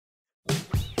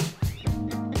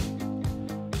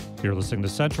You're listening to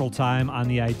Central Time on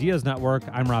the Ideas Network.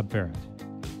 I'm Rob Farrett.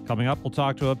 Coming up, we'll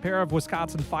talk to a pair of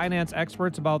Wisconsin finance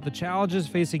experts about the challenges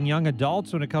facing young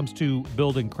adults when it comes to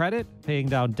building credit, paying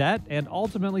down debt, and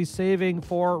ultimately saving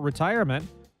for retirement.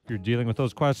 If you're dealing with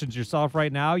those questions yourself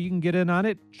right now, you can get in on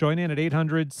it. Join in at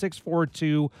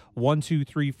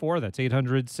 800-642-1234. That's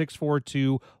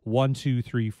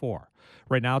 800-642-1234.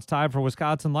 Right now, it's time for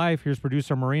Wisconsin Life. Here's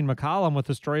producer Maureen McCollum with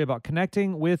a story about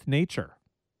connecting with nature.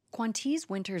 Quantiz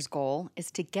Winter's goal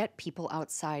is to get people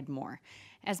outside more.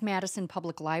 As Madison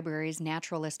Public Library's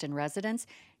naturalist in residence,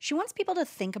 she wants people to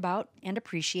think about and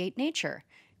appreciate nature.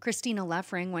 Christina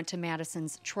Leffring went to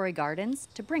Madison's Troy Gardens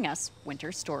to bring us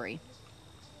Winter's story.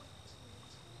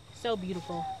 So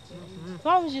beautiful. So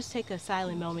I always just take a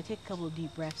silent moment, take a couple of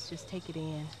deep breaths, just take it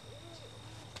in.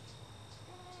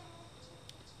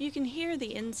 You can hear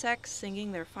the insects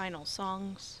singing their final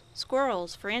songs,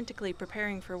 squirrels frantically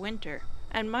preparing for winter,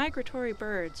 and migratory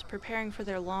birds preparing for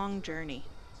their long journey.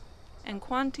 And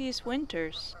Quantiz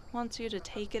Winters wants you to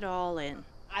take it all in.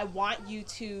 I want you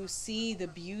to see the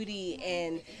beauty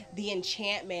and the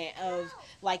enchantment of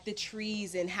like the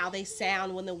trees and how they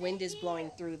sound when the wind is blowing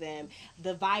through them,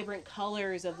 the vibrant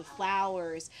colors of the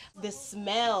flowers, the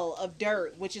smell of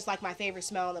dirt, which is like my favorite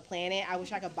smell on the planet. I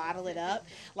wish I could bottle it up.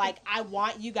 Like, I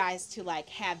want you guys to like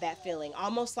have that feeling,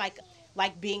 almost like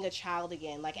being a child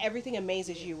again. Like, everything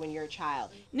amazes you when you're a child.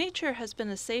 Nature has been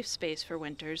a safe space for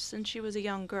Winters since she was a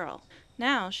young girl.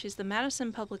 Now she's the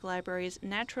Madison Public Library's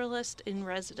naturalist in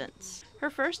residence. Her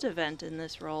first event in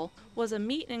this role was a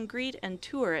meet and greet and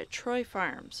tour at Troy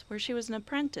Farms, where she was an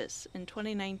apprentice in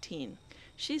 2019.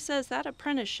 She says that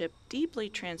apprenticeship deeply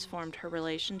transformed her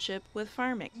relationship with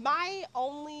farming. My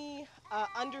only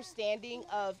understanding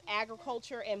of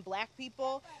agriculture and Black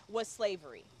people was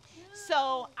slavery.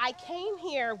 So I came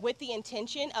here with the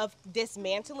intention of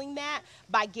dismantling that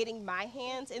by getting my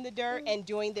hands in the dirt and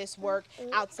doing this work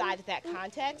outside of that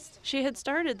context. She had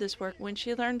started this work when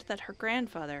she learned that her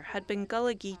grandfather had been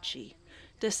Gullah Geechee,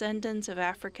 descendants of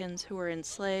Africans who were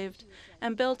enslaved,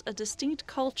 and built a distinct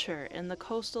culture in the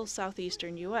coastal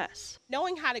southeastern U.S.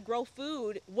 Knowing how to grow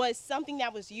food was something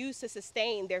that was used to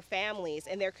sustain their families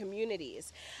and their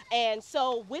communities. And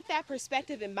so with that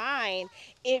perspective in mind,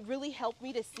 it really helped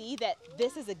me to see that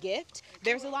this is a gift.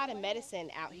 There's a lot of medicine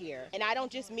out here. And I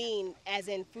don't just mean as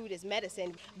in food is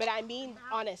medicine, but I mean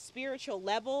on a spiritual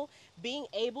level, being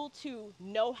able to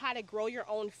know how to grow your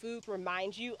own food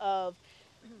reminds you of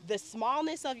the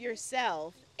smallness of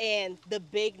yourself and the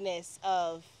bigness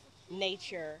of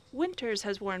nature. Winters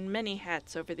has worn many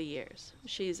hats over the years.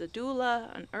 She's a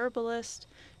doula, an herbalist.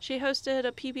 She hosted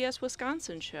a PBS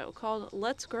Wisconsin show called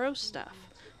Let's Grow Stuff.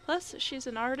 Plus, she's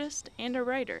an artist and a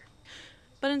writer.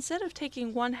 But instead of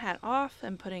taking one hat off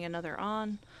and putting another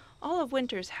on, all of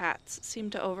Winters' hats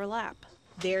seem to overlap.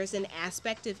 There's an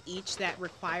aspect of each that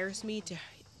requires me to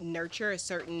nurture a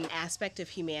certain aspect of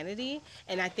humanity,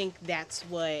 and I think that's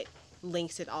what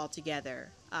links it all together.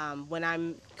 When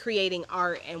I'm creating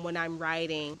art and when I'm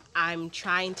writing, I'm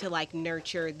trying to like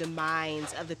nurture the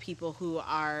minds of the people who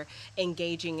are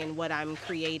engaging in what I'm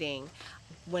creating.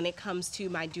 When it comes to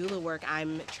my doula work,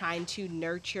 I'm trying to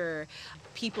nurture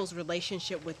people's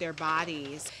relationship with their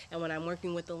bodies. And when I'm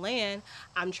working with the land,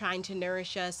 I'm trying to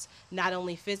nourish us not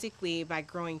only physically by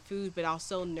growing food, but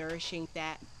also nourishing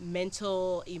that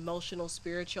mental, emotional,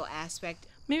 spiritual aspect.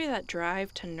 Maybe that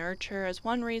drive to nurture is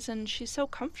one reason she's so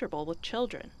comfortable with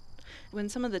children. When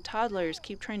some of the toddlers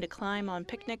keep trying to climb on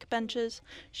picnic benches,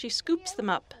 she scoops them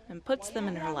up and puts them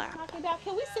in her lap.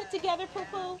 Can we sit together,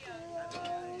 Poo-Poo?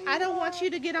 I don't want you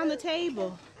to get on the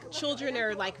table. Children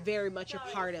are like very much a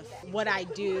part of what I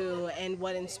do and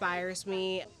what inspires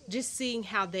me. Just seeing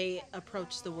how they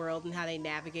approach the world and how they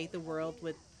navigate the world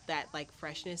with that like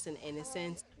freshness and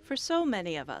innocence. For so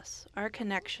many of us, our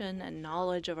connection and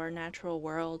knowledge of our natural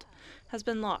world has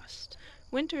been lost.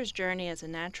 Winter's journey as a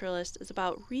naturalist is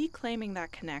about reclaiming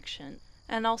that connection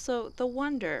and also the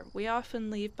wonder we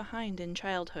often leave behind in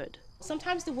childhood.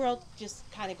 Sometimes the world just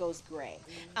kind of goes gray,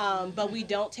 but we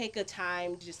don't take a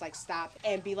time to just like stop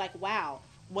and be like, wow,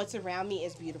 what's around me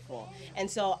is beautiful.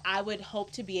 And so I would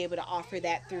hope to be able to offer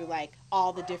that through like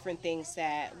all the different things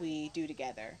that we do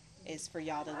together, is for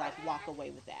y'all to like walk away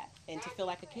with that and to feel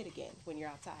like a kid again when you're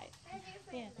outside.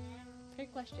 Yeah,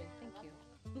 great question.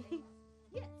 Thank you.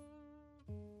 Yes.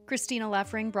 Christina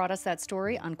Leffring brought us that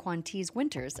story on Quantiz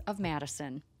Winters of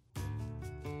Madison.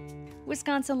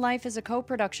 Wisconsin Life is a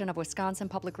co-production of Wisconsin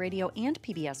Public Radio and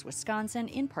PBS Wisconsin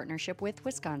in partnership with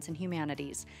Wisconsin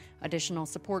Humanities. Additional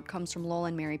support comes from Lowell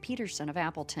and Mary Peterson of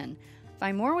Appleton.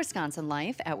 Find more Wisconsin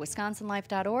Life at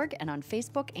wisconsinlife.org and on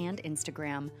Facebook and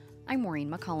Instagram. I'm Maureen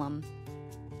McCullum.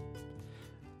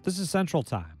 This is Central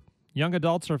Time. Young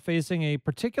adults are facing a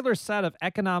particular set of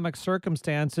economic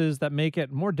circumstances that make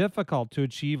it more difficult to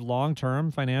achieve long term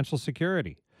financial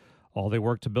security. While they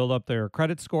work to build up their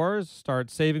credit scores, start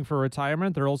saving for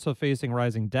retirement, they're also facing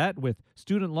rising debt with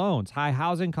student loans, high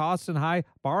housing costs, and high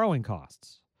borrowing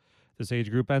costs. This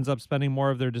age group ends up spending more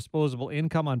of their disposable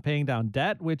income on paying down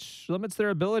debt, which limits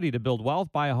their ability to build wealth,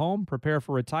 buy a home, prepare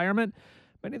for retirement.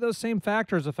 Many of those same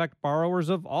factors affect borrowers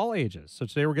of all ages. So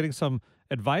today we're getting some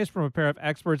advice from a pair of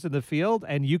experts in the field,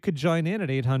 and you could join in at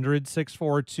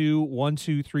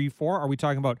 800-642-1234. Are we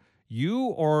talking about you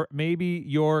or maybe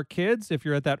your kids if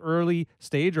you're at that early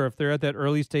stage or if they're at that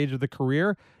early stage of the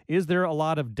career? Is there a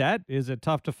lot of debt? Is it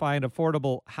tough to find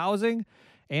affordable housing?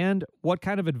 And what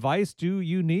kind of advice do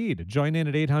you need? Join in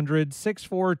at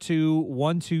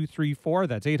 800-642-1234.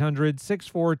 That's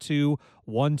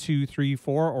 800-642-1234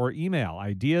 or email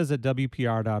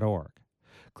ideas@wpr.org.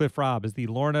 Cliff Robb is the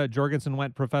Lorna Jorgensen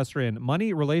Went Professor in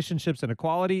Money, Relationships, and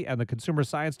Equality and the Consumer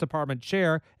Science Department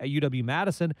Chair at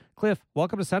UW-Madison. Cliff,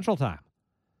 welcome to Central Time.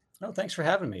 Oh, thanks for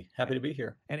having me. Happy to be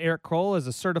here. And Eric Kroll is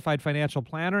a certified financial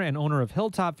planner and owner of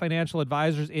Hilltop Financial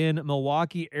Advisors in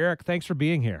Milwaukee. Eric, thanks for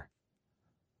being here.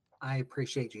 I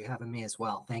appreciate you having me as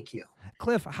well. Thank you.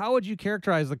 Cliff, how would you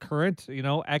characterize the current,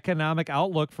 economic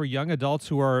outlook for young adults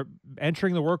who are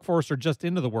entering the workforce or just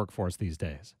into the workforce these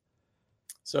days?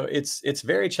 So it's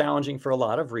very challenging for a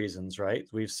lot of reasons, right?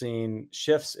 We've seen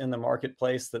shifts in the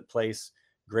marketplace that place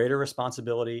greater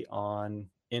responsibility on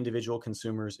individual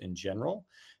consumers in general.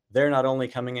 They're not only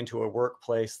coming into a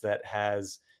workplace that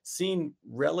has seen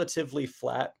relatively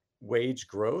flat wage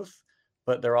growth,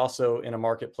 but they're also in a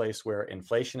marketplace where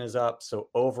inflation is up, so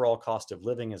overall cost of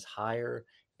living is higher,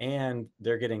 and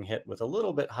they're getting hit with a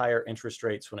little bit higher interest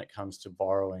rates when it comes to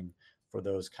borrowing for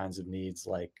those kinds of needs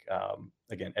like,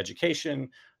 again, education,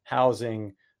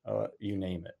 housing, you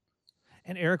name it.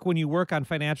 And Eric, when you work on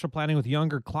financial planning with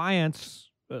younger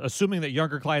clients, assuming that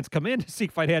younger clients come in to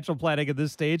seek financial planning at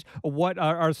this stage, what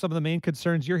are some of the main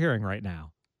concerns you're hearing right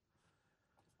now?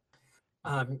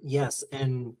 Yes.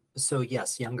 And so,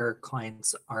 yes, younger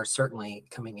clients are certainly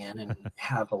coming in and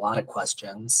have a lot of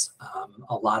questions.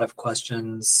 A lot of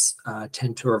questions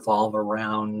tend to revolve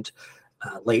around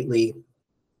lately,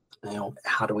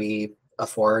 how do we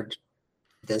afford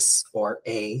this or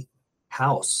a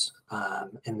house?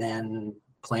 And then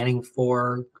planning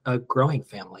for a growing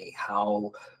family.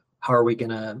 How are we going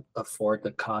to afford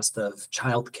the cost of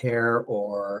childcare,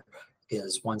 or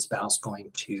is one spouse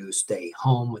going to stay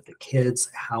home with the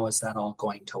kids? How is that all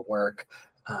going to work?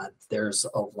 There's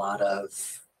a lot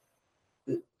of,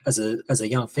 as a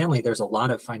young family, there's a lot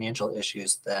of financial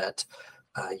issues that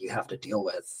you have to deal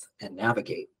with and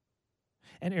navigate.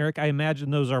 And Eric, I imagine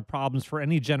those are problems for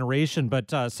any generation, but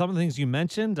some of the things you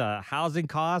mentioned, housing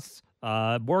costs,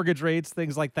 mortgage rates,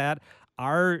 things like that,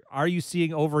 are you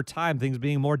seeing over time things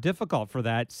being more difficult for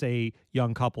that, say,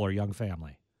 young couple or young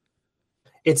family?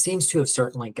 It seems to have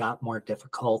certainly got more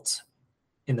difficult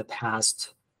in the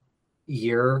past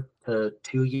year to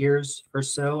 2 years or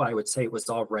so. I would say it was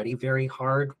already very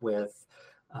hard with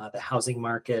the housing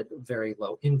market, very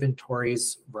low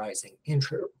inventories, rising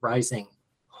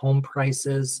home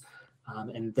prices,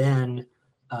 and then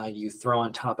you throw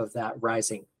on top of that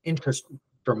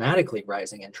dramatically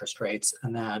rising interest rates,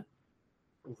 and that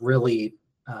really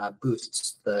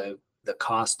boosts the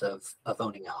cost of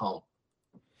owning a home.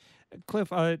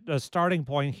 Cliff, a starting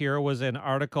point here was an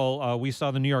article we saw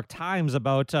in the New York Times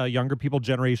about younger people,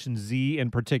 Generation Z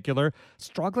in particular,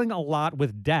 struggling a lot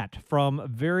with debt from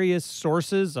various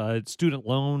sources, student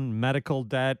loan, medical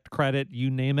debt, credit, you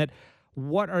name it.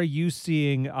 What are you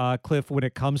seeing, Cliff, when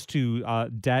it comes to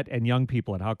debt and young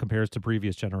people and how it compares to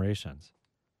previous generations?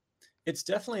 It's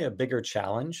definitely a bigger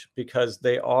challenge because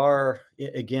they are,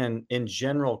 again, in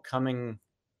general, coming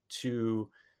to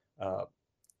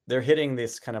they're hitting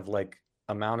this kind of like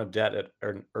amount of debt at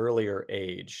an earlier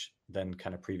age than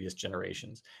kind of previous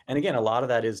generations. And again, a lot of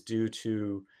that is due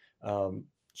to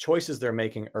choices they're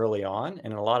making early on.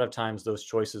 And a lot of times those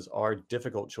choices are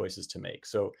difficult choices to make.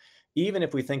 So even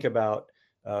if we think about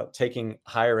taking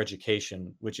higher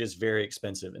education, which is very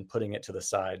expensive, and putting it to the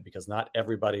side because not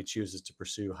everybody chooses to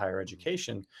pursue higher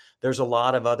education, there's a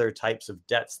lot of other types of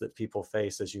debts that people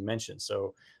face, as you mentioned.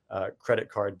 So credit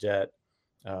card debt,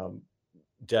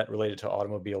 debt related to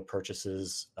automobile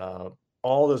purchases,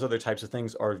 all those other types of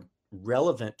things are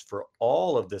relevant for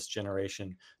all of this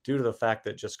generation due to the fact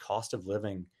that just cost of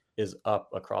living is up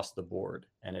across the board,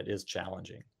 and it is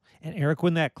challenging. And Eric,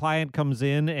 when that client comes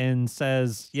in and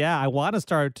says, "Yeah, I want to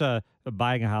start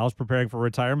buying a house, preparing for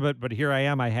retirement, but here I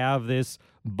am. I have this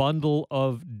bundle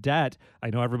of debt."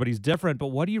 I know everybody's different, but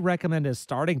what do you recommend as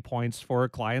starting points for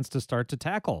clients to start to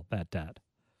tackle that debt?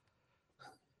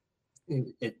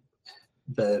 It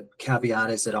the caveat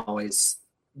is it always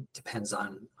depends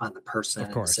on the person Of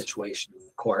and the course. situation,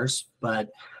 of course.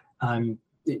 But um,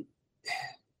 it,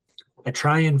 I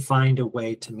try and find a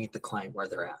way to meet the client where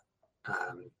they're at.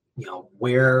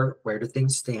 Where do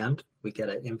things stand? We get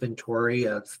an inventory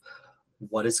of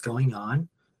what is going on,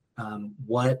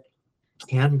 what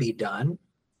can be done.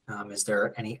 Is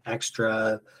there any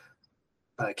extra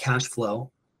cash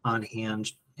flow on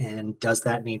hand? And does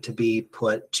that need to be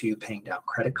put to paying down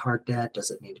credit card debt?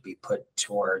 Does it need to be put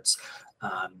towards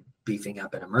beefing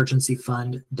up an emergency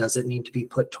fund? Does it need to be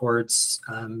put towards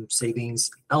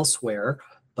savings elsewhere?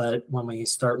 But when we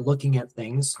start looking at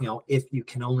things, if you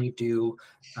can only do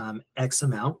X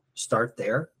amount, start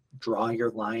there, draw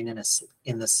your line in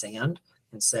the sand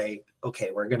and say,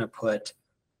 okay, we're going to put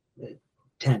 $10,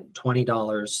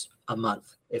 $20 a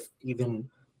month. If even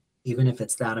if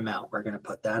it's that amount, we're going to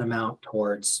put that amount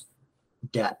towards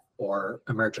debt or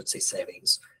emergency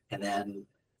savings. And then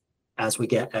as we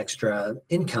get extra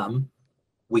income,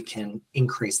 we can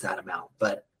increase that amount.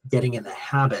 But getting in the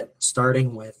habit,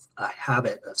 starting with a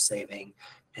habit of saving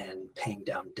and paying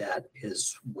down debt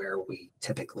is where we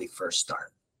typically first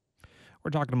start.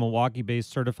 We're talking to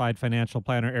Milwaukee-based certified financial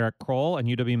planner Eric Kroll and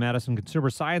UW-Madison consumer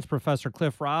science professor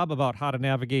Cliff Robb about how to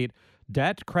navigate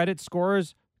debt, credit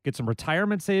scores, get some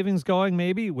retirement savings going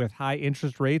maybe with high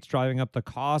interest rates driving up the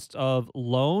cost of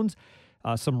loans.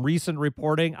 Some recent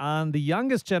reporting on the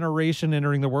youngest generation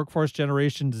entering the workforce,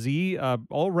 Generation Z,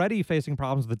 already facing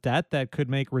problems with debt that could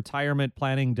make retirement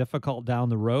planning difficult down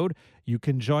the road. You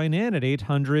can join in at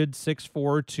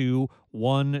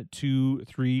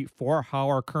 800-642-1234. How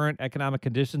are current economic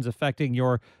conditions affecting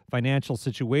your financial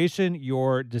situation,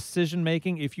 your decision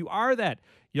making? If you are that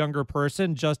younger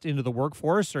person just into the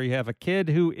workforce or you have a kid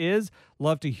who is,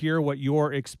 love to hear what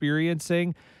you're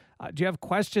experiencing. Do you have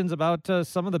questions about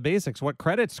some of the basics, what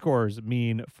credit scores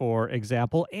mean, for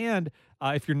example? And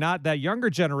if you're not that younger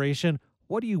generation,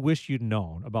 what do you wish you'd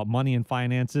known about money and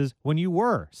finances when you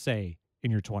were, say,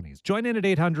 in your 20s? Join in at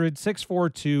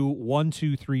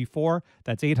 800-642-1234.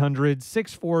 That's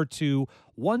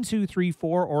 800-642-1234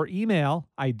 or email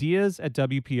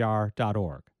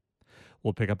ideas@wpr.org.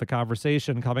 We'll pick up the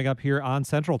conversation coming up here on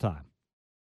Central Time.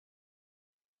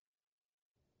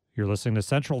 You're listening to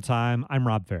Central Time. I'm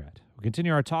Rob Farrett. We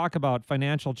continue our talk about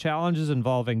financial challenges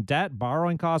involving debt,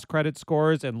 borrowing costs, credit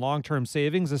scores, and long-term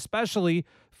savings, especially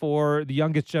for the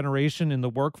youngest generation in the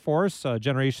workforce,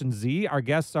 Generation Z. Our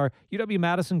guests are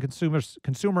UW-Madison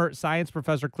consumer science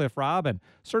professor Cliff Robb and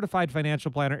certified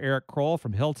financial planner Eric Kroll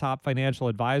from Hilltop Financial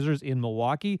Advisors in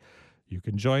Milwaukee. You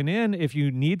can join in if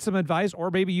you need some advice, or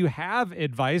maybe you have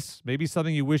advice, maybe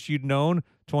something you wish you'd known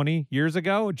 20 years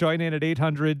ago. Join in at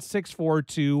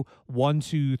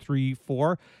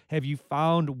 800-642-1234. Have you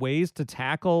found ways to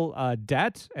tackle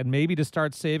debt and maybe to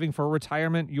start saving for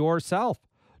retirement yourself?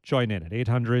 Join in at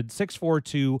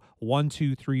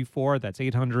 800-642-1234. That's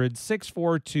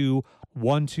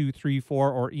 800-642-1234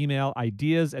 or email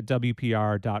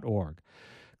ideas@wpr.org.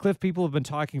 Cliff, people have been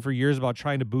talking for years about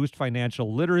trying to boost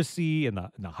financial literacy in the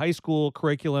high school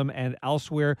curriculum and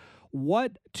elsewhere.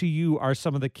 What, to you, are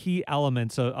some of the key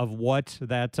elements of what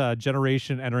that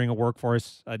generation entering a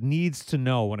workforce needs to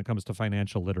know when it comes to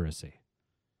financial literacy?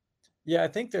 Yeah, I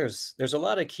think there's a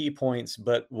lot of key points,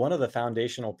 but one of the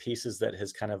foundational pieces that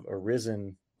has kind of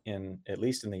arisen in, at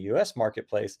least in the US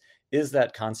marketplace, is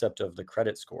that concept of the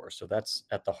credit score. So that's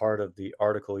at the heart of the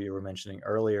article you were mentioning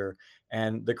earlier.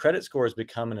 And the credit score has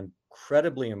become an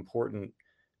incredibly important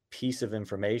piece of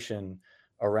information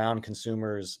around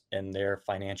consumers and their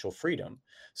financial freedom.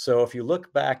 So if you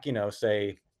look back,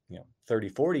 say, 30,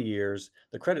 40 years,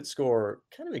 the credit score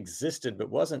kind of existed, but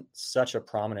wasn't such a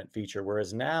prominent feature.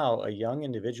 Whereas now, a young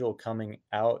individual coming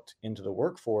out into the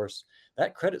workforce,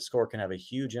 that credit score can have a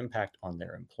huge impact on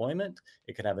their employment.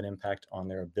 It can have an impact on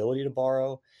their ability to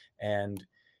borrow. And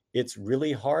it's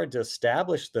really hard to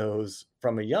establish those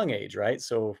from a young age, right?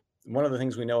 So one of the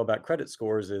things we know about credit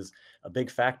scores is a big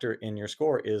factor in your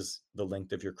score is the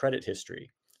length of your credit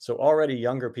history. So already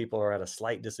younger people are at a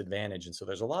slight disadvantage. And so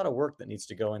there's a lot of work that needs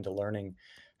to go into learning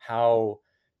how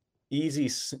easy,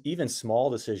 even small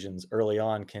decisions early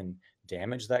on can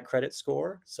damage that credit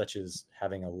score, such as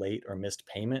having a late or missed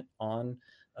payment on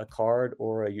a card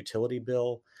or a utility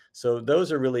bill. So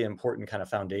those are really important kind of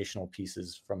foundational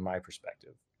pieces from my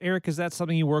perspective. Eric, is that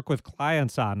something you work with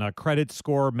clients on? Credit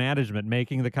score management,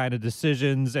 making the kind of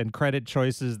decisions and credit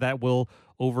choices that will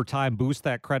over time boost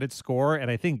that credit score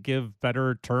and I think give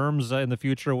better terms in the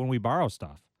future when we borrow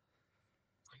stuff.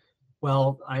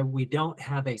 Well, we don't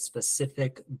have a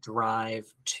specific drive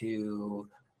to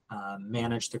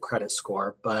manage the credit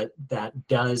score, but that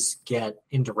does get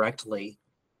indirectly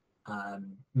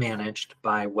managed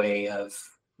by way of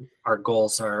our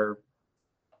goals are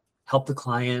help the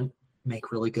client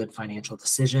make really good financial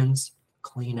decisions,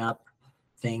 clean up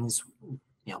things,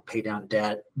 pay down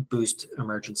debt, boost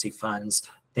emergency funds,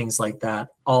 things like that.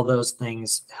 All those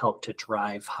things help to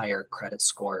drive higher credit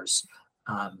scores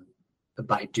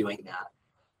by doing that.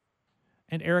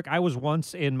 And Eric, I was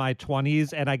once in my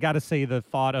 20s, and I got to say the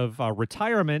thought of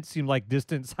retirement seemed like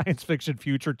distant science fiction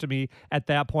future to me at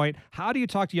that point. How do you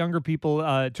talk to younger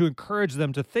people to encourage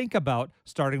them to think about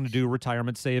starting to do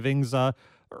retirement savings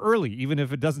early, even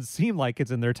if it doesn't seem like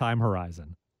it's in their time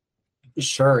horizon?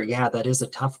 Sure. Yeah, that is a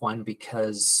tough one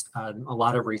because a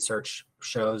lot of research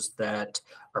shows that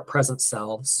our present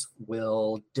selves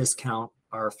will discount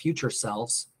our future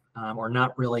selves or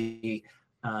not really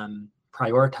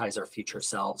prioritize our future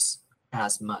selves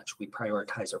as much. We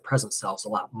prioritize our present selves a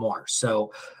lot more.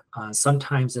 So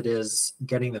sometimes it is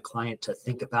getting the client to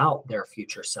think about their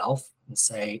future self and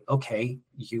say, okay,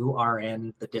 you are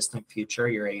in the distant future,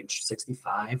 you're age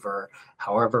 65 or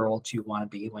however old you want to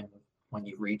be when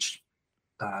you reach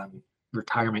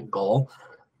retirement goal.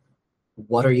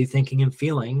 What are you thinking and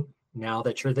feeling now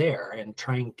that you're there? And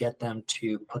try and get them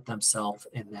to put themselves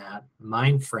in that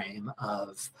mind frame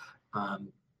of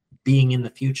being in the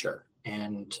future.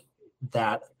 And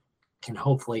that can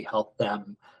hopefully help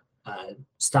them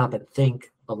stop and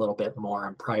think a little bit more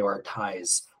and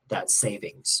prioritize that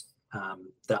savings.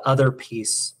 The other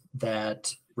piece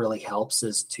that really helps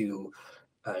is to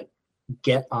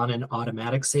get on an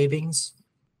automatic savings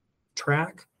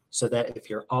track so that if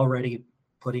you're already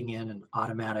putting in an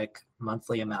automatic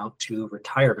monthly amount to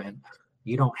retirement,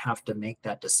 you don't have to make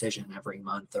that decision every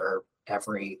month or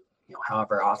every,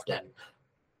 however often.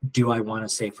 Do I want to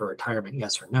save for retirement?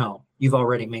 Yes or no? You've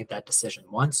already made that decision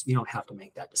once. You don't have to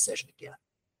make that decision again.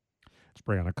 Let's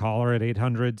bring on a caller at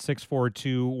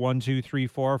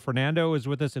 800-642-1234. Fernando is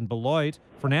with us in Beloit.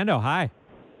 Fernando, hi.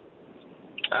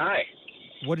 Hi.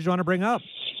 What did you want to bring up?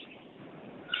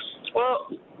 Well,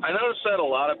 I noticed that a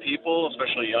lot of people,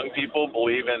 especially young people,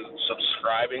 believe in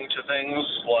subscribing to things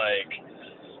like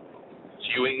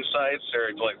viewing sites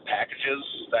or like packages,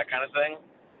 that kind of thing.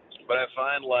 But I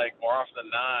find like more often than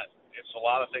not, it's a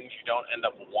lot of things you don't end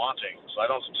up wanting. So I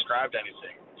don't subscribe to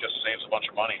anything. It just saves a bunch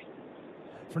of money.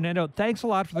 Fernando, thanks a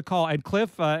lot for the call. And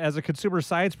Cliff, as a consumer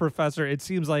science professor, it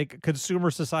seems like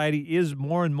consumer society is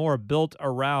more and more built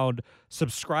around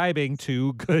subscribing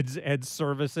to goods and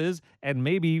services and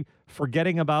maybe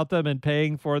forgetting about them and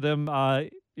paying for them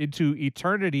into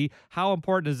eternity. How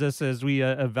important is this as we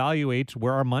evaluate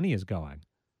where our money is going?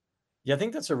 Yeah, I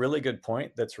think that's a really good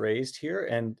point that's raised here.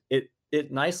 And it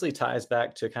nicely ties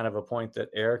back to kind of a point that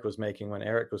Eric was making when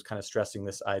Eric was kind of stressing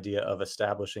this idea of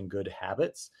establishing good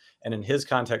habits. And in his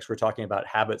context, we're talking about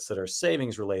habits that are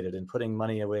savings related and putting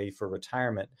money away for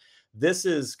retirement. This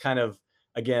is kind of,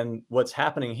 again, what's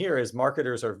happening here is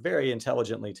marketers are very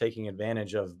intelligently taking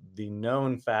advantage of the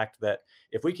known fact that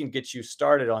if we can get you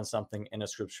started on something in a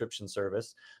subscription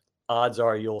service, odds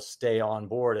are you'll stay on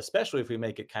board, especially if we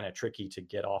make it kind of tricky to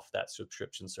get off that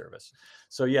subscription service.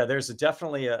 So yeah, there's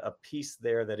definitely a piece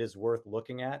there that is worth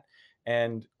looking at.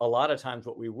 And a lot of times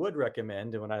what we would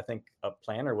recommend, and what I think a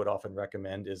planner would often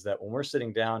recommend, is that when we're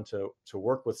sitting down to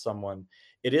work with someone,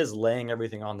 it is laying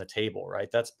everything on the table,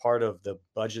 right? That's part of the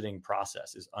budgeting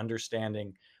process, is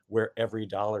understanding where every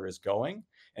dollar is going.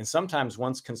 And sometimes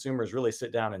once consumers really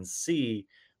sit down and see,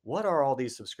 what are all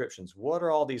these subscriptions? What are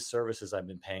all these services I've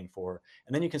been paying for?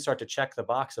 And then you can start to check the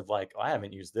box of like, oh, I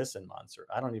haven't used this in months, or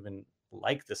I don't even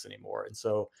like this anymore. And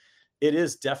so it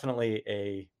is definitely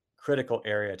a critical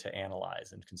area to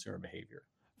analyze in consumer behavior.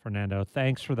 Fernando,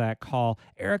 thanks for that call.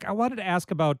 Eric, I wanted to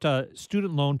ask about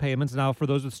student loan payments. Now, for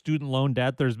those with student loan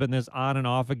debt, there's been this on and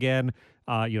off again,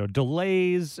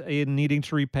 delays in needing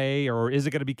to repay, or is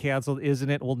it going to be canceled? Isn't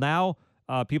it? Well, now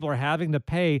people are having to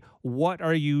pay. What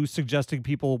are you suggesting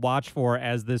people watch for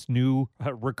as this new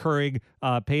recurring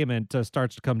payment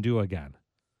starts to come due again?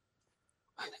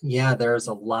 Yeah, there's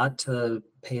a lot to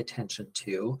pay attention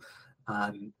to,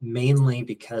 mainly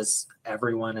because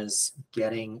everyone is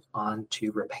getting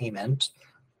onto repayment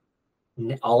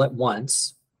all at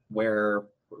once, where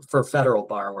for federal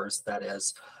borrowers, that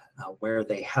is, where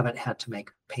they haven't had to make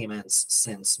payments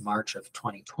since March of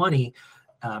 2020.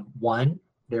 One,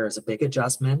 there is a big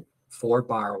adjustment for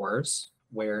borrowers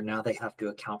where now they have to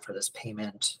account for this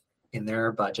payment in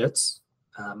their budgets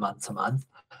month to month.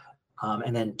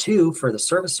 And then two, for the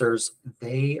servicers,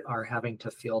 they are having to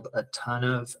field a ton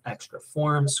of extra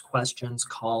forms, questions,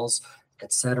 calls,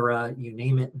 etc. You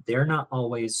name it. They're not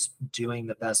always doing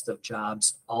the best of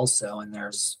jobs also, and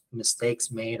there's mistakes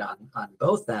made on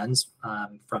both ends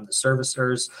from the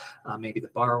servicers. Maybe the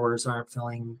borrowers aren't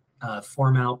filling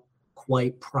form out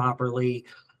quite properly.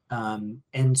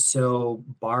 And so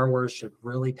borrowers should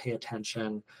really pay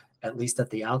attention, at least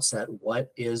at the outset.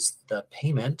 What is the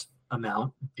payment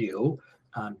amount due?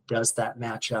 Does that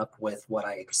match up with what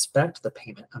I expect the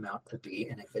payment amount to be?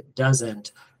 And if it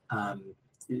doesn't,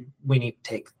 we need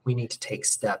to take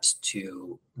steps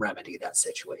to remedy that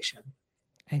situation.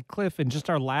 And Cliff, in just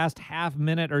our last half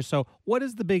minute or so, what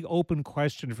is the big open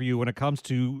question for you when it comes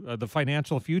to the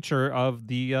financial future of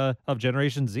the of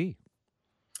Generation Z?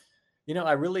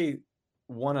 I really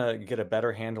want to get a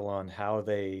better handle on how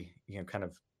they, kind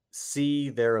of see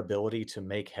their ability to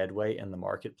make headway in the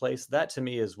marketplace. That to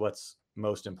me is what's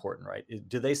most important, right?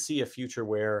 Do they see a future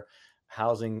where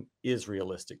housing is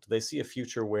realistic? Do they see a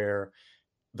future where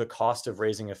the cost of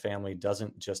raising a family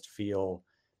doesn't just feel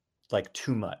like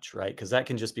too much, right? Because that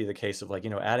can just be the case of like,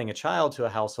 adding a child to a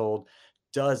household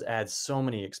does add so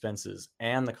many expenses,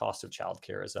 and the cost of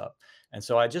childcare is up. And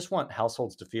so I just want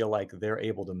households to feel like they're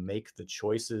able to make the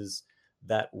choices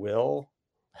that will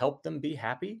help them be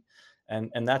happy.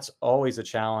 And that's always a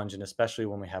challenge. And especially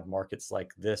when we have markets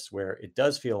like this, where it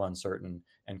does feel uncertain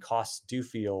and costs do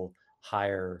feel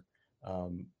higher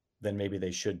than maybe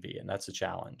they should be. And that's a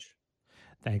challenge.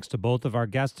 Thanks to both of our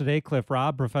guests today, Cliff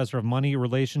Robb, Professor of Money,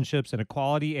 Relationships, and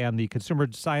Equality, and the Consumer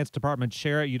Science Department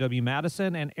Chair at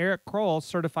UW-Madison, and Eric Kroll,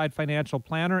 Certified Financial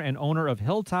Planner and owner of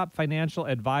Hilltop Financial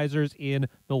Advisors in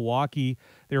Milwaukee.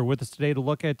 They're with us today to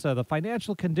look at the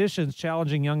financial conditions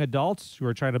challenging young adults who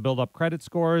are trying to build up credit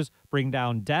scores, bring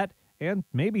down debt, and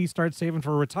maybe start saving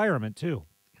for retirement, too.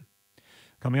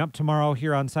 Coming up tomorrow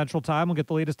here on Central Time, we'll get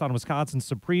the latest on Wisconsin's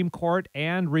Supreme Court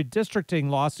and redistricting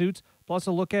lawsuits, plus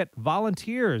a look at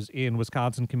volunteers in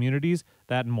Wisconsin communities,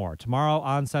 that and more. Tomorrow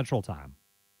on Central Time.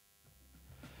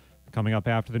 Coming up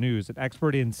after the news, an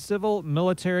expert in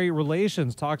civil-military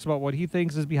relations talks about what he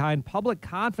thinks is behind public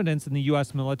confidence in the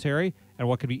U.S. military and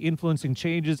what could be influencing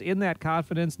changes in that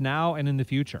confidence now and in the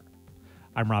future.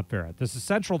 I'm Rob Barrett. This is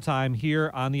Central Time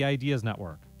here on the Ideas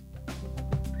Network.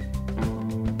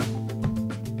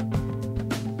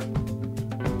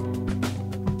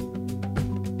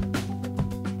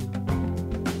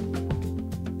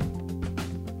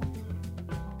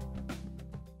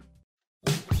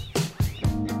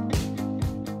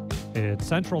 It's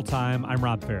Central Time. I'm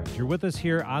Rob Barrett. You're with us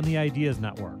here on the Ideas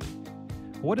Network.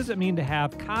 What does it mean to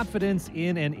have confidence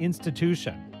in an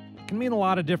institution? It can mean a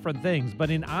lot of different things, but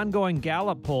in ongoing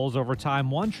Gallup polls over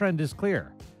time, one trend is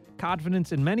clear.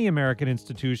 Confidence in many American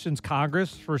institutions,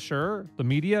 Congress for sure, the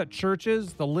media,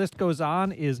 churches, the list goes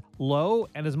on, is low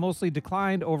and has mostly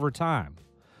declined over time.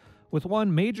 With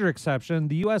one major exception,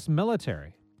 the U.S.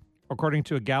 military. According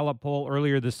to a Gallup poll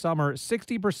earlier this summer,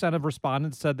 60% of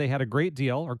respondents said they had a great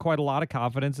deal or quite a lot of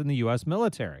confidence in the U.S.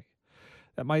 military.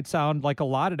 That might sound like a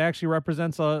lot. It actually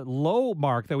represents a low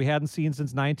mark that we hadn't seen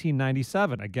since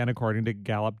 1997, again, according to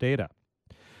Gallup data.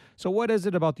 So what is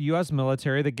it about the U.S.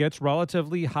 military that gets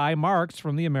relatively high marks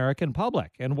from the American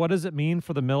public? And what does it mean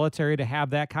for the military to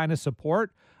have that kind of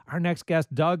support? Our next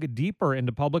guest dug deeper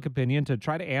into public opinion to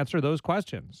try to answer those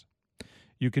questions.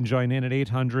 You can join in at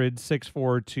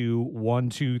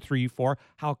 800-642-1234.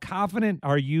 How confident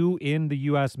are you in the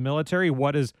U.S. military?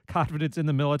 What does confidence in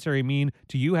the military mean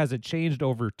to you? Has it changed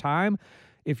over time?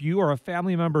 If you or a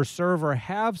family member serve or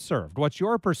have served, what's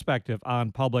your perspective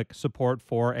on public support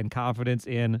for and confidence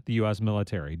in the U.S.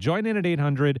 military? Join in at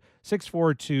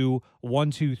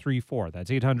 800-642-1234.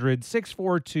 That's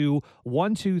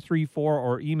 800-642-1234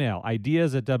 or email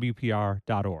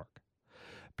ideas@wpr.org.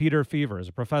 Peter Feaver is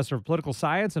a professor of political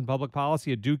science and public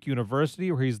policy at Duke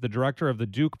University, where he's the director of the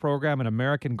Duke Program in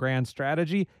American Grand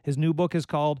Strategy. His new book is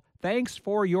called Thanks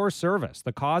for Your Service,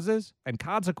 The Causes and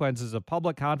Consequences of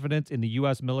Public Confidence in the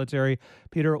U.S. Military.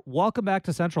 Peter, welcome back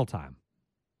to Central Time.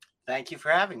 Thank you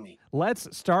for having me.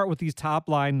 Let's start with these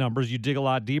top-line numbers. You dig a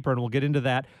lot deeper, and we'll get into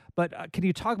that. But can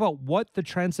you talk about what the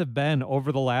trends have been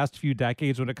over the last few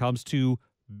decades when it comes to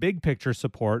big-picture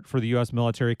support for the U.S.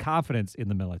 military, confidence in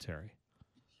the military?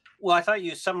 Well, I thought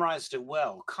you summarized it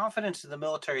well. Confidence in the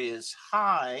military is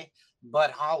high, but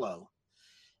hollow.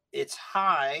 It's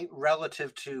high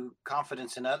relative to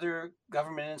confidence in other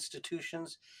government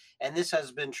institutions, and this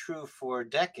has been true for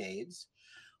decades,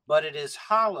 but it is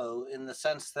hollow in the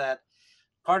sense that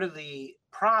part of the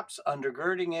props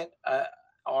undergirding it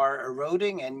are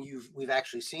eroding, and we've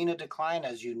actually seen a decline,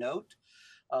 as you note.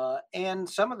 And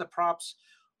some of the props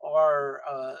are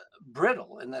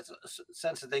brittle in that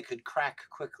sense that they could crack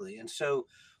quickly. And so,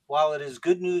 while it is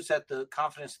good news that the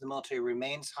confidence in the military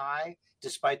remains high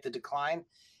despite the decline,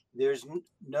 there's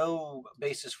no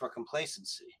basis for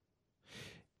complacency.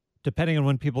 Depending on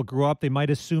when people grew up, they might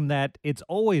assume that it's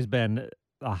always been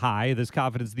a high, this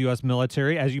confidence in the U.S.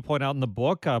 military. As you point out in the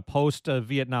book, post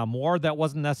Vietnam War, that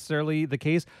wasn't necessarily the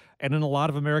case. And in a lot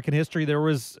of American history, there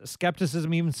was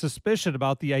skepticism, even suspicion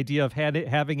about the idea of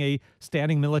having a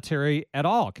standing military at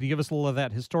all. Can you give us a little of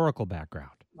that historical background?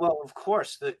 Well, of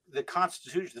course, the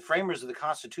Constitution, the framers of the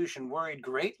Constitution worried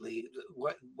greatly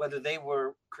whether they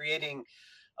were creating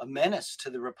a menace to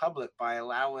the Republic by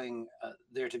allowing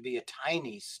there to be a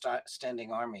tiny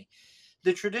standing army.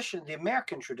 The tradition, the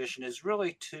American tradition, is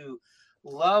really to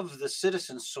love the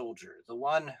citizen soldier, the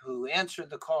one who answered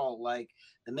the call, like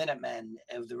the Minutemen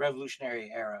of the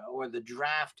Revolutionary era, or the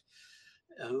draft,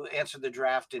 who answered the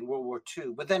draft in World War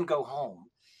II, but then go home.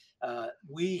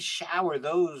 We shower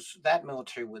that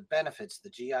military with benefits, the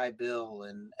GI Bill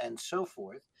and so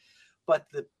forth. But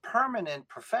the permanent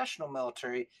professional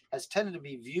military has tended to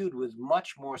be viewed with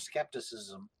much more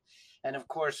skepticism. And of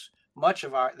course, much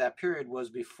of that period was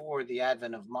before the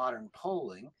advent of modern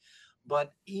polling.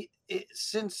 But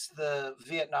since the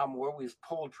Vietnam War, we've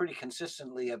polled pretty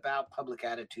consistently about public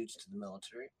attitudes to the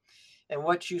military. And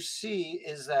what you see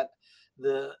is that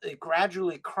it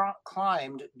gradually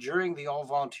climbed during the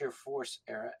all-volunteer force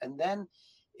era, and then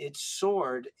it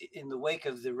soared in the wake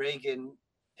of the Reagan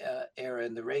era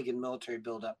and the Reagan military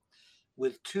buildup,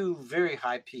 with two very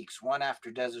high peaks, one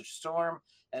after Desert Storm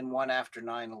and one after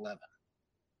 9/11.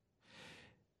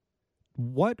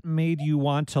 What made you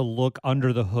want to look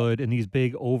under the hood in these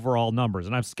big overall numbers?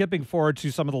 And I'm skipping forward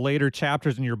to some of the later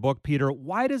chapters in your book, Peter.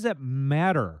 Why does it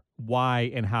matter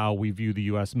why and how we view the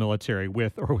U.S. military,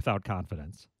 with or without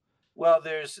confidence? Well,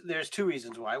 there's two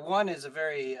reasons why. One is a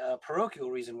very parochial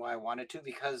reason why I wanted to,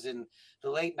 because in the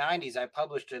late 90s, I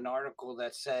published an article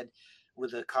that said,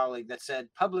 with a colleague, that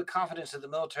said, public confidence in the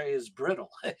military is brittle.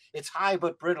 It's high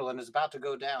but brittle and is about to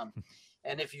go down.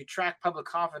 And if you track public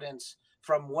confidence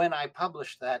from when I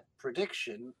published that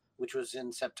prediction, which was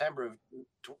in September of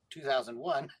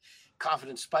 2001,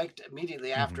 confidence spiked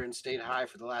immediately after and stayed high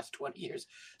for the last 20 years.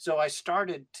 So I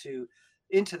started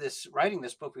writing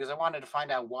this book because I wanted to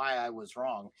find out why I was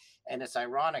wrong. And it's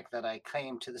ironic that I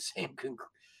came to the same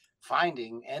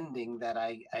ending that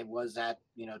I was at,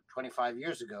 25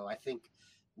 years ago. I think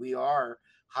we are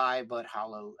high but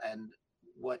hollow. And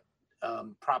what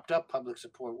propped up public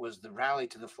support was the rally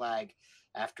to the flag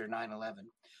after 9/11.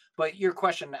 But your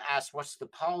question asked, what's the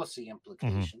policy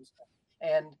implications?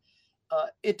 And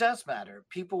it does matter.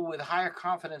 People with higher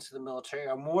confidence in the military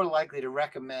are more likely to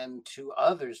recommend to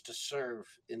others to serve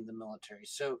in the military.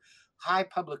 So high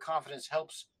public confidence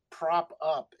helps prop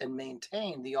up and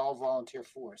maintain the all-volunteer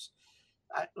force.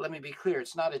 Let me be clear,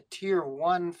 it's not a tier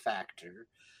one factor,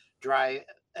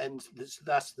 and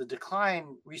thus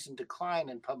the recent decline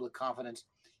in public confidence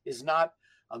is not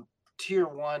a tier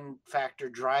one factor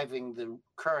driving the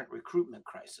current recruitment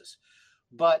crisis.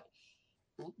 But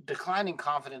declining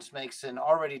confidence makes an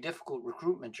already difficult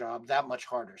recruitment job that much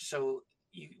harder. So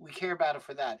we care about it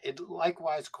for that. It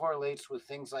likewise correlates with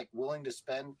things like willing to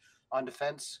spend on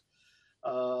defense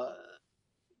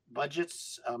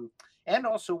budgets, and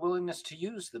also willingness to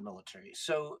use the military.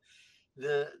 So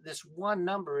this one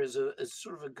number is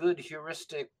sort of a good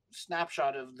heuristic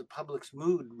snapshot of the public's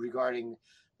mood regarding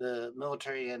the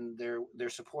military and their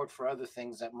support for other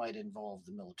things that might involve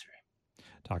the military.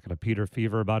 Talking to Peter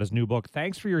Feaver about his new book,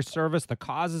 Thanks for Your Service, The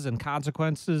Causes and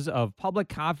Consequences of Public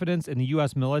Confidence in the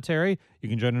U.S. Military. You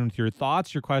can join in with your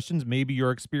thoughts, your questions, maybe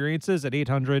your experiences at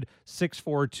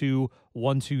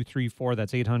 800-642-1234.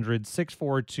 That's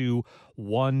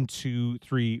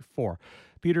 800-642-1234.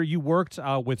 Peter, you worked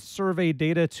with survey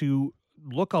data to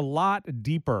look a lot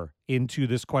deeper into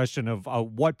this question of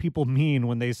what people mean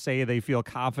when they say they feel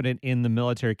confident in the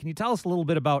military. Can you tell us a little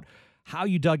bit about how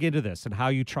you dug into this and how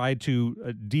you tried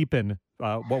to deepen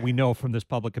what we know from this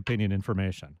public opinion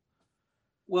information?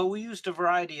 Well, we used a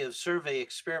variety of survey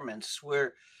experiments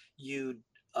where you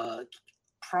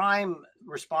prime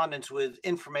respondents with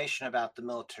information about the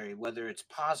military, whether it's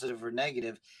positive or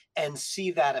negative, and see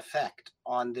that effect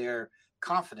on their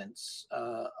confidence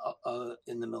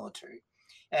in the military.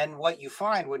 And what you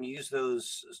find when you use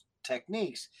those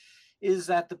techniques is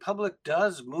that the public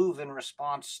does move in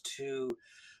response to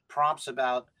prompts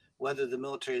about whether the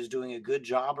military is doing a good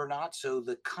job or not. So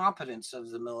the competence of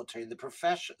the military, the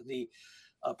profession, the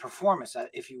performance,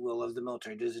 if you will, of the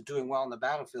military, is it doing well on the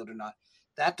battlefield or not,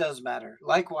 That does matter.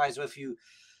 Likewise, if you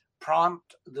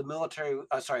prompt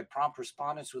prompt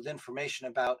respondents with information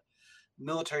about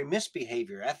military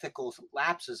misbehavior, ethical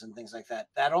lapses, and things like that,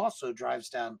 that also drives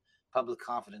down public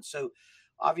confidence. So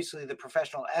obviously the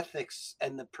professional ethics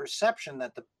and the perception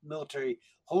that the military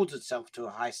holds itself to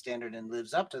a high standard and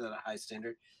lives up to that high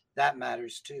standard, that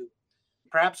matters too.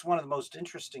 Perhaps one of the most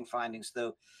interesting findings,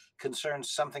 though, concerns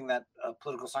something that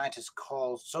political scientists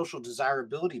call social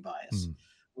desirability bias,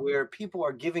 where people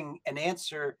are giving an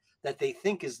answer that they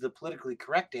think is the politically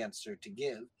correct answer to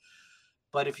give.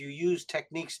 But if you use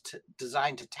techniques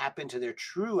designed to tap into their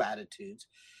true attitudes,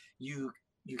 you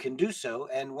can do so.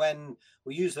 And when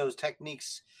we use those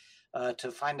techniques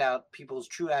to find out people's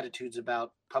true attitudes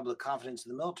about public confidence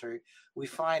in the military, we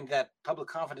find that public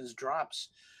confidence drops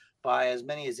by as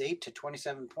many as 8 to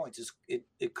 27 points.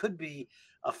 It could be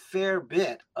a fair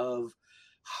bit of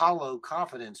hollow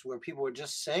confidence where people are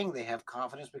just saying they have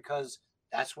confidence because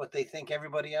that's what they think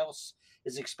everybody else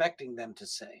is expecting them to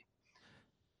say.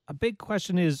 A big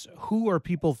question is, who are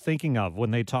people thinking of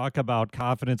when they talk about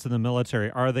confidence in the military?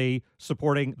 Are they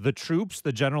supporting the troops,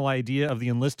 the general idea of the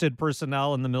enlisted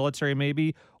personnel in the military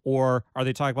maybe? Or are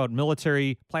they talking about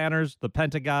military planners, the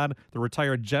Pentagon, the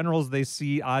retired generals they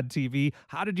see on TV?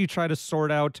 How did you try to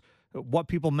sort out what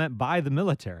people meant by the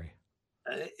military?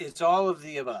 It's all of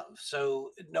the above.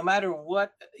 So no matter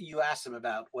what you ask them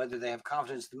about, whether they have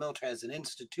confidence in the military as an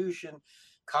institution,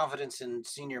 confidence in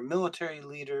senior military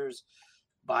leaders,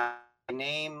 by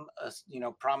name,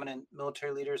 prominent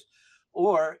military leaders,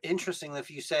 or interestingly, if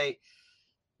you say,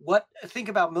 think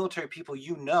about military people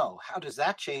how does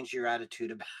that change your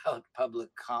attitude about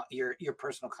your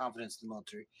personal confidence in the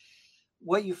military?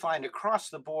 What you find across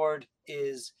the board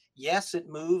is, yes, it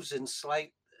moves in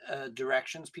slight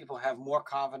directions. People have more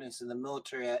confidence in the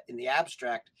military in the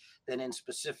abstract than in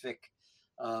specific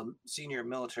senior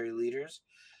military leaders,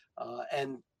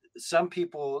 and some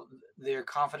people, their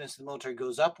confidence in the military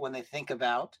goes up when they think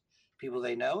about people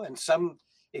they know, and some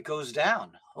it goes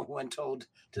down when told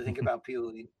to think about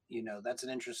people you know. That's an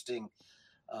interesting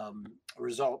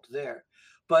result there.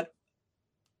 But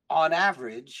on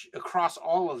average, across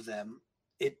all of them,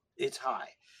 it's high.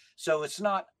 So it's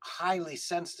not highly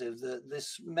sensitive.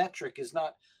 This metric is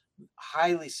not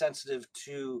highly sensitive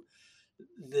to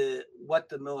what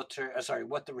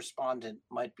the respondent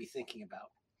might be thinking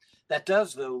about. That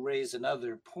does, though, raise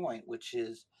another point, which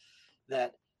is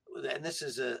that, and this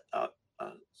is a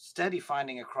steady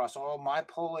finding across all my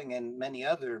polling and many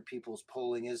other people's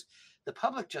polling, is the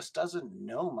public just doesn't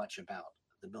know much about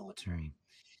the military.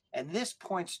 And this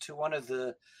points to one of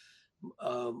the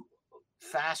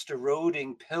fast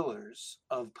eroding pillars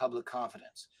of public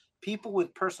confidence. People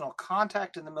with personal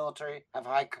contact in the military have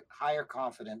higher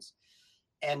confidence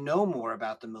and know more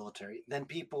about the military than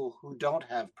people who don't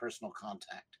have personal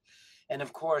contact. And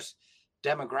of course,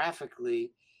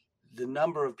 demographically, the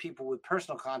number of people with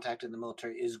personal contact in the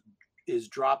military is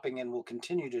dropping and will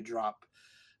continue to drop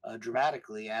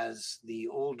dramatically as the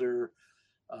older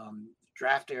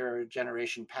draft era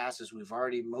generation passes. We've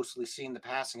already mostly seen the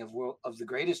passing of the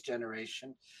greatest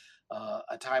generation,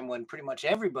 a time when pretty much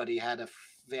everybody had a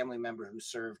family member who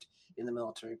served in the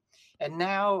military. And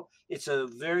now it's a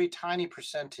very tiny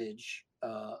percentage,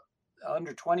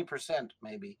 under 20%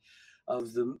 maybe,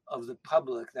 of the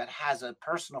public that has a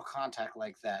personal contact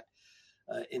like that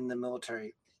in the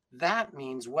military. That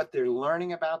means what they're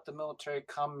learning about the military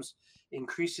comes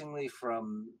increasingly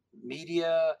from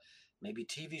media, maybe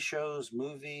TV shows,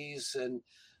 movies, and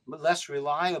less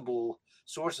reliable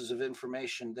sources of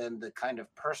information than the kind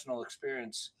of personal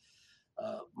experience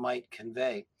might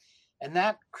convey. And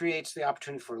that creates the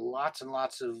opportunity for lots and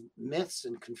lots of myths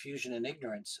and confusion and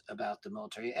ignorance about the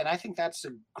military. And I think that's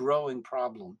a growing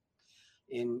problem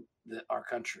in our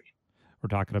country. We're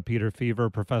talking to Peter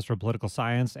Feaver, professor of political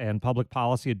science and public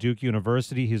policy at Duke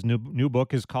University. His new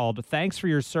book is called Thanks for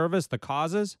Your Service, The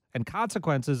Causes and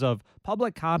Consequences of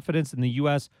Public Confidence in the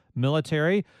U.S.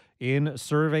 Military. In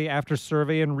survey after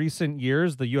survey in recent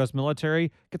years, the U.S.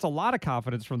 military gets a lot of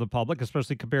confidence from the public,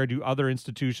 especially compared to other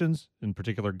institutions, in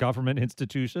particular government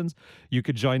institutions. You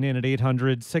could join in at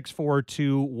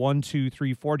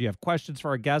 800-642-1234. Do you have questions for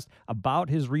our guest about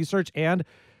his research? And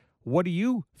what do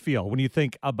you feel when you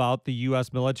think about the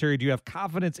U.S. military? Do you have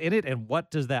confidence in it? And what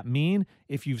does that mean?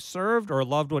 If you've served or a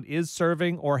loved one is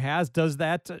serving or has, does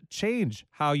that change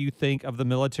how you think of the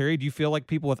military? Do you feel like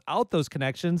people without those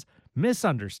connections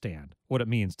misunderstand what it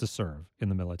means to serve in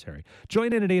the military?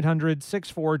 Join in at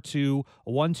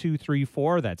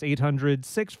 800-642-1234. That's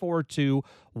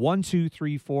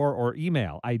 800-642-1234, or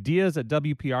email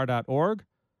ideas@wpr.org.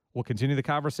 We'll continue the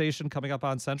conversation coming up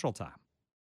on Central Time.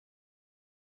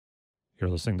 You're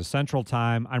listening to Central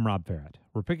Time. I'm Rob Barrett.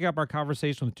 We're picking up our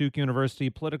conversation with Duke University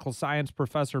political science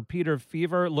professor Peter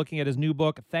Feaver, looking at his new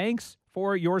book, Thanks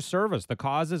for Your Service, The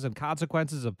Causes and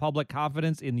Consequences of Public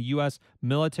Confidence in the U.S.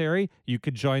 Military. You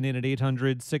could join in at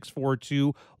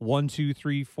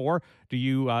 800-642-1234. Do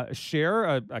you share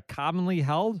a commonly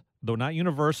held, though not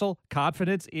universal,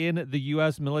 confidence in the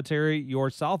U.S. military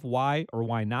yourself? Why or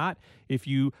why not? If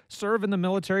you serve in the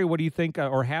military, what do you think,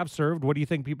 or have served, what do you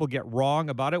think people get wrong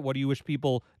about it? What do you wish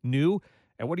people knew?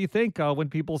 And what do you think when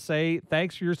people say,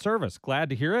 thanks for your service? Glad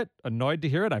to hear it, annoyed to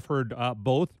hear it. I've heard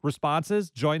both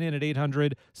responses. Join in at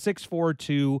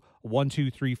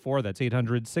 800-642-1234. That's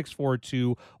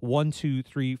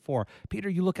 800-642-1234. Peter,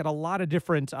 you look at a lot of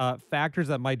different factors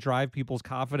that might drive people's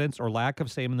confidence or lack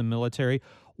of same in the military.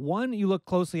 One you look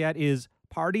closely at is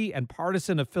party and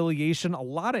partisan affiliation. A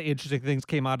lot of interesting things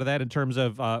came out of that in terms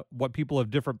of what people of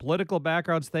different political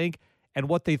backgrounds think and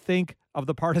what they think of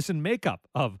the partisan makeup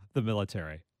of the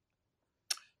military.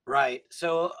 Right.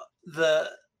 So the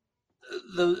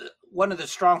one of the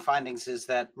strong findings is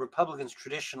that Republicans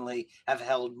traditionally have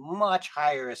held much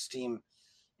higher esteem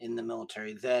in the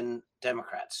military than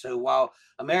Democrats. So while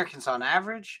Americans on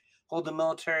average hold the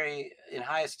military in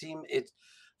high esteem, it's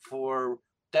for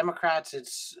Democrats,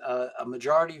 it's a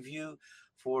majority view.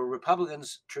 For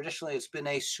Republicans, traditionally, it's been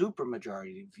a super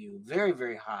majority view, very,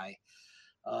 very high.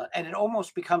 And it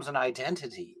almost becomes an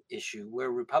identity issue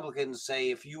where Republicans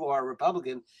say, if you are a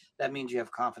Republican, that means you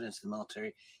have confidence in the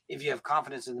military. If you have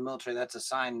confidence in the military, that's a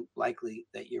sign likely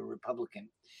that you're Republican.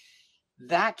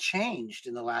 That changed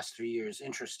in the last 3 years,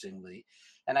 interestingly.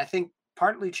 And I think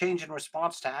partly changed in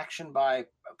response to action by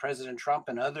President Trump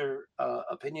and other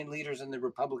opinion leaders in the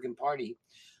Republican Party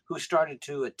who started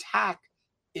to attack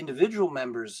individual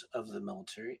members of the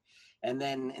military. And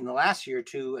then in the last year or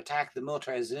two, attack the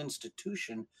military as an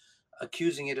institution,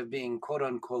 accusing it of being quote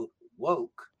unquote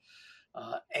woke.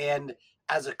 And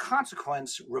as a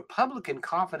consequence, Republican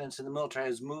confidence in the military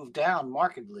has moved down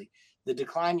markedly. The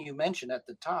decline you mentioned at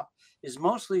the top is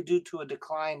mostly due to a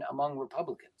decline among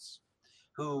Republicans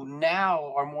who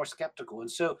now are more skeptical.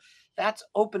 And so that's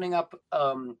opening up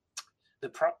an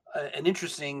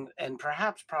interesting and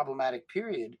perhaps problematic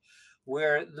period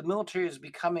where the military is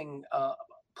becoming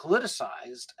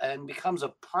politicized and becomes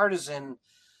a partisan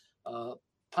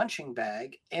punching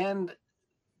bag. And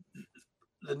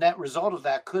the net result of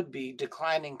that could be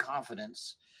declining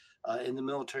confidence in the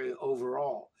military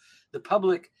overall. The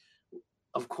public,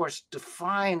 of course,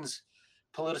 defines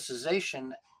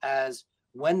politicization as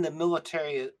when the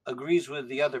military agrees with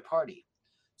the other party.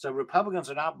 So Republicans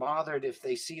are not bothered if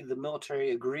they see the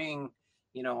military agreeing,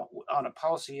 on a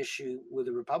policy issue with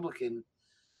a Republican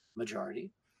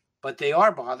majority. But they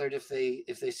are bothered if they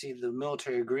see the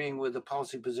military agreeing with the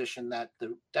policy position that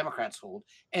the Democrats hold,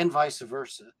 and vice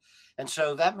versa. And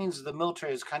so that means the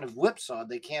military is kind of whipsawed.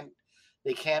 They can't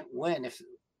win if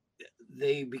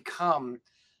they become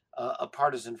a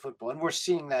partisan football. And we're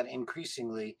seeing that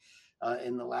increasingly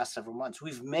in the last several months.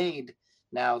 We've made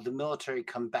now the military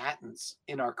combatants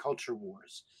in our culture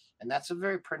wars. And that's a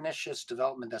very pernicious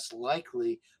development that's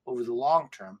likely over the long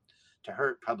term to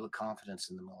hurt public confidence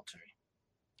in the military.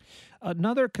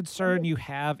 Another concern you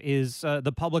have is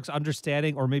the public's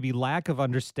understanding or maybe lack of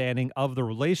understanding of the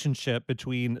relationship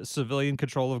between civilian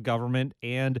control of government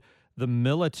and the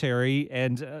military,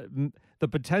 and the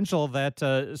potential that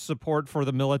support for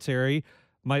the military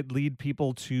might lead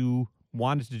people to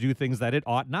want to do things that it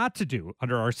ought not to do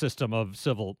under our system of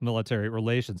civil military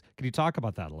relations. Can you talk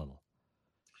about that a little?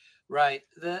 Right.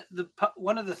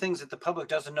 One of the things that the public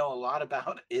doesn't know a lot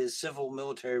about is civil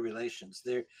military relations.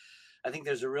 I think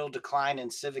there's a real decline in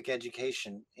civic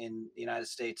education in the United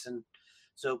States. And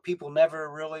so people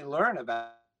never really learn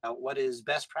about what is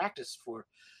best practice for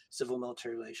civil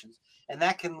military relations. And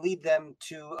that can lead them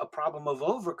to a problem of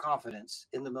overconfidence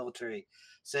in the military,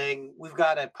 saying, we've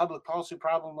got a public policy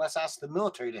problem, let's ask the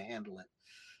military to handle it.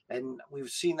 And we've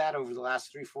seen that over the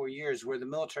last 3-4 years where the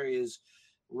military is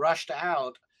rushed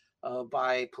out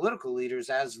by political leaders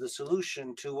as the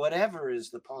solution to whatever is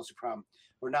the policy problem.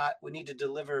 We need to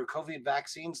deliver COVID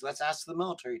vaccines. Let's ask the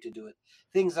military to do it.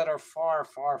 Things that are far,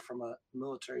 far from a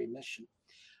military mission.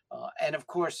 And of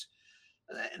course,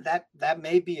 that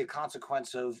may be a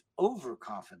consequence of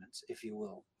overconfidence, if you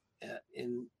will,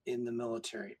 in the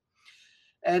military.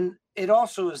 And it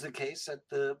also is the case that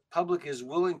the public is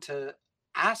willing to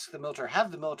ask the military,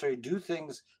 have the military do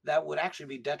things that would actually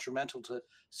be detrimental to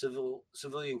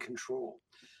civilian control.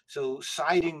 So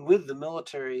siding with the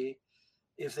military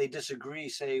if they disagree,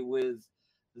 say, with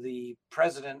the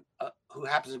president who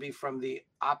happens to be from the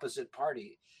opposite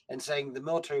party, and saying the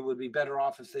military would be better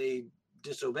off if they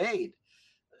disobeyed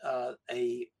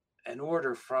an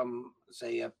order from,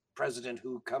 say, a president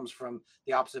who comes from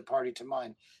the opposite party to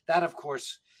mine. That, of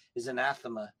course, is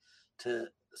anathema to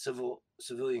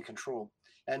civilian control.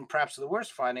 And perhaps the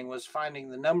worst finding was finding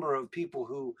the number of people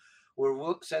who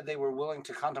said they were willing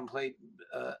to contemplate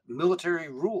military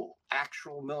rule,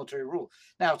 actual military rule.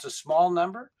 Now, it's a small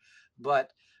number, but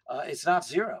it's not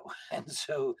zero. And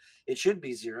so it should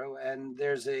be zero. And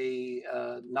there's a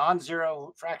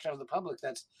non-zero fraction of the public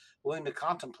that's willing to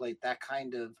contemplate that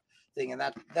kind of thing. And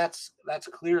that's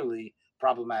clearly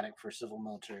problematic for civil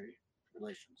military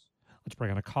relations. Let's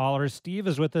bring on a caller. Steve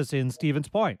is with us in Stevens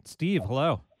Point. Steve,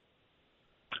 hello.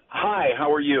 Hi,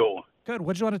 how are you? Good.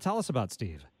 What do you want to tell us about,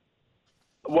 Steve?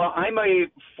 Well, I'm a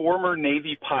former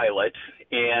Navy pilot,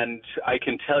 and I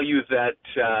can tell you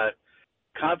that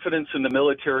confidence in the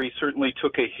military certainly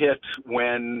took a hit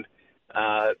when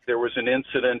there was an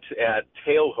incident at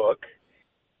Tailhook.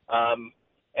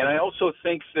 And I also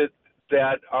think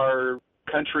that our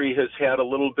country has had a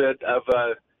little bit of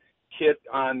a hit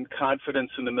on confidence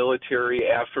in the military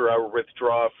after our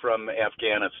withdrawal from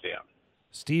Afghanistan.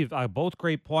 Steve, both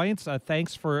great points.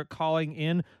 Thanks for calling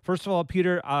in. First of all,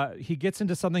 Peter, he gets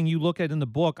into something you look at in the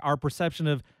book. Our perception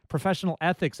of professional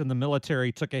ethics in the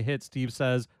military took a hit, Steve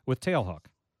says, with Tailhook,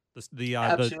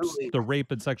 the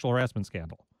rape and sexual harassment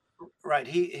scandal. Right.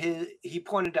 He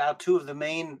pointed out two of the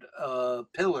main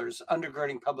pillars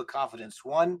undergirding public confidence.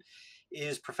 One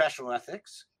is professional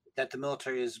ethics, that the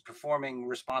military is performing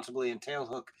responsibly, and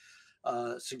Tailhook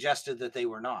suggested that they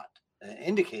were not,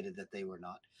 indicated that they were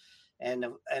not. And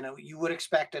you would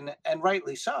expect, and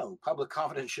rightly so, public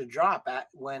confidence should drop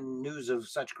when news of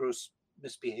such gross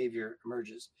misbehavior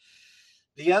emerges.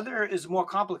 The other is more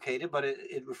complicated, but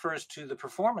it refers to the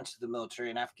performance of the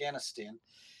military in Afghanistan.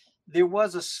 There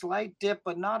was a slight dip,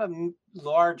 but not a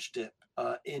large dip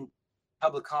in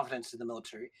public confidence in the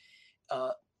military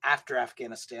after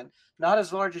Afghanistan, not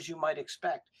as large as you might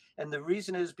expect. And the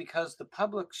reason is because the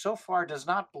public so far does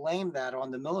not blame that on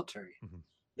the military. Mm-hmm.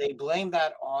 They blame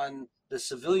that on the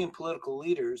civilian political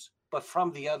leaders, but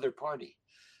from the other party.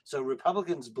 So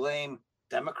Republicans blame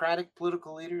Democratic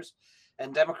political leaders,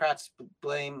 and Democrats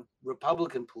blame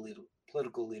Republican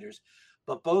political leaders.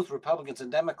 But both Republicans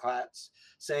and Democrats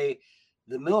say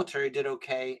the military did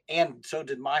okay, and so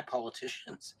did my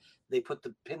politicians. They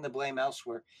pin the blame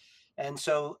elsewhere. And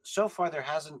so far, there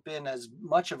hasn't been as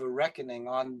much of a reckoning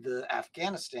on the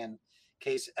Afghanistan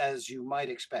case as you might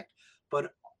expect.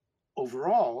 But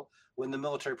overall, when the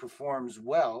military performs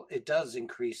well, it does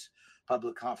increase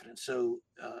public confidence. So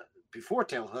before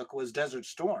Tailhook was Desert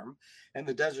Storm, and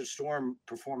the Desert Storm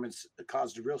performance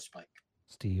caused a real spike.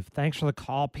 Steve, thanks for the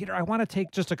call. Peter, I want to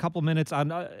take just a couple minutes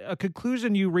on a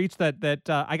conclusion you reached that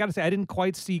I got to say I didn't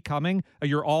quite see coming.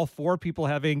 You're all for people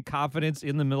having confidence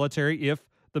in the military if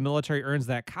the military earns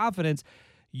that confidence.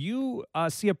 You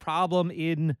see a problem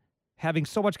in having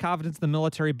so much confidence in the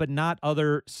military, but not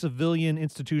other civilian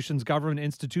institutions, government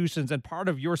institutions. And part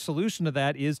of your solution to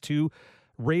that is to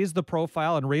raise the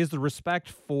profile and raise the respect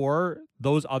for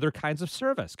those other kinds of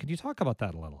service. Can you talk about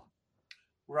that a little?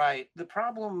 Right. The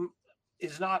problem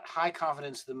is not high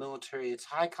confidence in the military. It's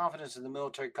high confidence in the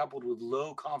military coupled with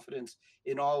low confidence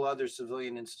in all other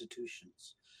civilian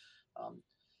institutions.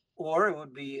 Or it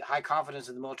would be high confidence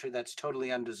in the military that's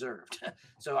totally undeserved.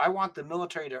 So I want the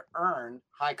military to earn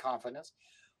high confidence,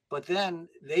 but then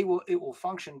it will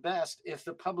function best if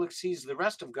the public sees the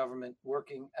rest of government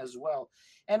working as well.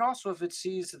 And also if it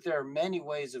sees that there are many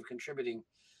ways of contributing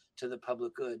to the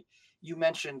public good. You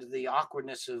mentioned the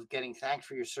awkwardness of getting thanked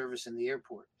for your service in the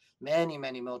airport. Many,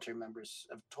 many military members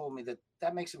have told me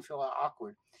that makes them feel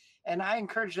awkward. And I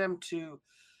encourage them to,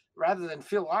 rather than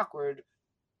feel awkward,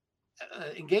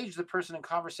 engage the person in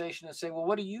conversation and say, well,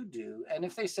 what do you do? And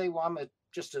if they say, well, I'm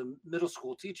just a middle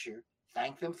school teacher,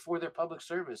 thank them for their public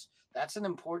service. That's an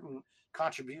important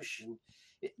contribution.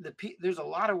 There's a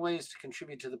lot of ways to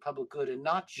contribute to the public good, and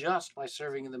not just by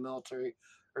serving in the military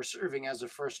or serving as a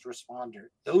first responder.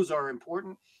 Those are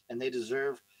important, and they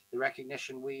deserve the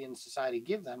recognition we in society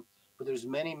give them. But there's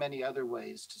many, many other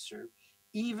ways to serve,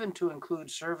 even to include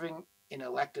serving in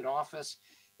elected office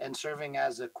and serving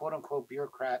as a quote unquote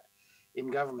bureaucrat in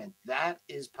government. That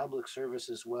is public service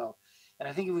as well. And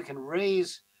I think if we can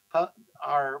raise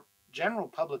our general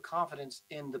public confidence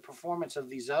in the performance of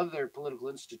these other political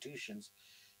institutions,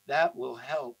 that will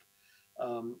help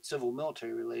civil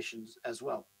military relations as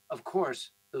well. Of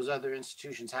course, those other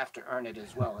institutions have to earn it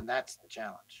as well, and that's the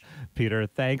challenge. Peter,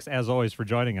 thanks as always for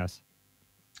joining us.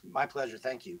 My pleasure.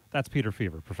 Thank you. That's Peter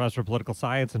Feaver, professor of political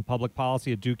science and public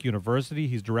policy at Duke University.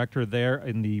 He's director there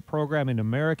in the program in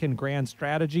American Grand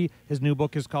Strategy. His new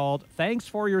book is called Thanks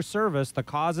for Your Service, The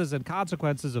Causes and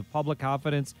Consequences of Public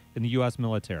Confidence in the U.S.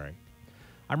 Military.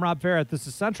 I'm Rob Ferrett. This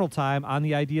is Central Time on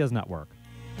the Ideas Network.